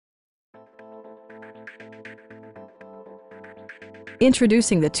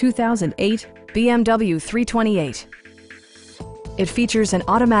Introducing the 2008 BMW 328. It features an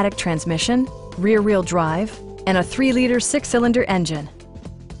automatic transmission, rear-wheel drive, and a 3-liter 6-cylinder engine.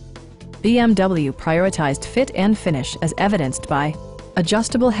 BMW prioritized fit and finish as evidenced by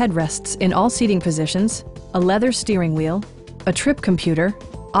adjustable headrests in all seating positions, a leather steering wheel, a trip computer,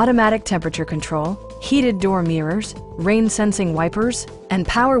 automatic temperature control, heated door mirrors, rain-sensing wipers, and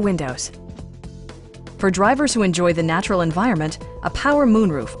power windows. For drivers who enjoy the natural environment, a power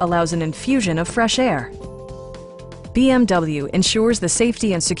moonroof allows an infusion of fresh air. BMW ensures the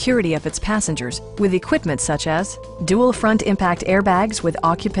safety and security of its passengers with equipment such as dual front impact airbags with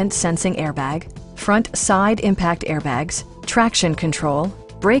occupant sensing airbag, front side impact airbags, traction control,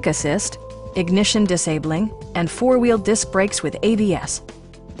 brake assist, ignition disabling, and 4-wheel disc brakes with ABS.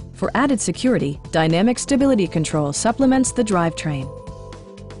 For added security, dynamic stability control supplements the drivetrain.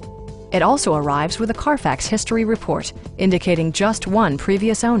 It also arrives with a Carfax history report, indicating just one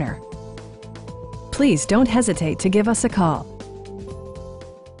previous owner. Please don't hesitate to give us a call.